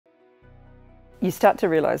You start to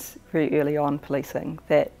realise very early on policing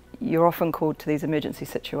that you're often called to these emergency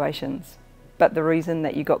situations, but the reason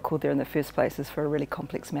that you got called there in the first place is for a really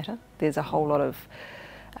complex matter. There's a whole lot of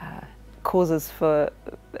causes for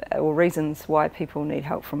or reasons why people need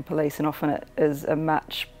help from police, and often it is a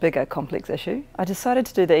much bigger complex issue. I decided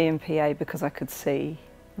to do the EMPA because I could see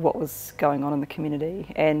what was going on in the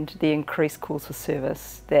community and the increased calls for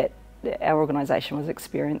service that our organisation was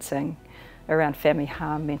experiencing around family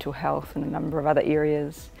harm, mental health and a number of other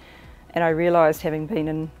areas. And I realised, having been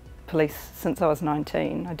in police since I was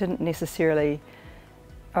 19,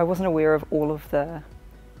 I wasn't aware of all of the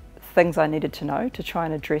things I needed to know to try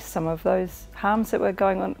and address some of those harms that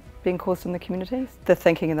were being caused in the communities. The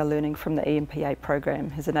thinking and the learning from the EMPA program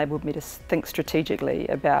has enabled me to think strategically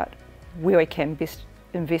about where we can best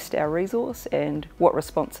invest our resource and what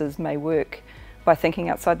responses may work, by thinking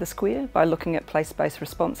outside the square, by looking at place-based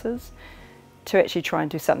responses, to actually try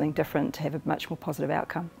and do something different to have a much more positive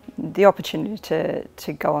outcome. The opportunity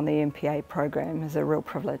to go on the EMPA program is a real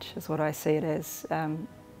privilege, is what I see it as.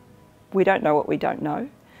 We don't know what we don't know.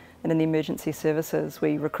 And in the emergency services,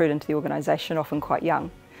 we recruit into the organisation often quite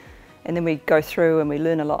young. And then we go through and we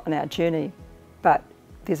learn a lot in our journey. But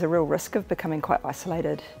there's a real risk of becoming quite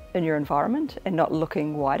isolated in your environment and not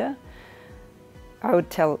looking wider. I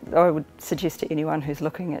would suggest to anyone who's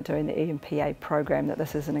looking at doing the EMPA program that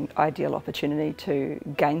this is an ideal opportunity to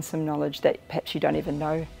gain some knowledge that perhaps you don't even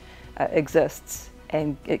know exists,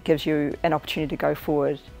 and it gives you an opportunity to go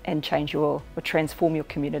forward and change or transform your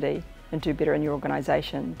community and do better in your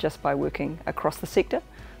organisation just by working across the sector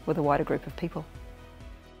with a wider group of people.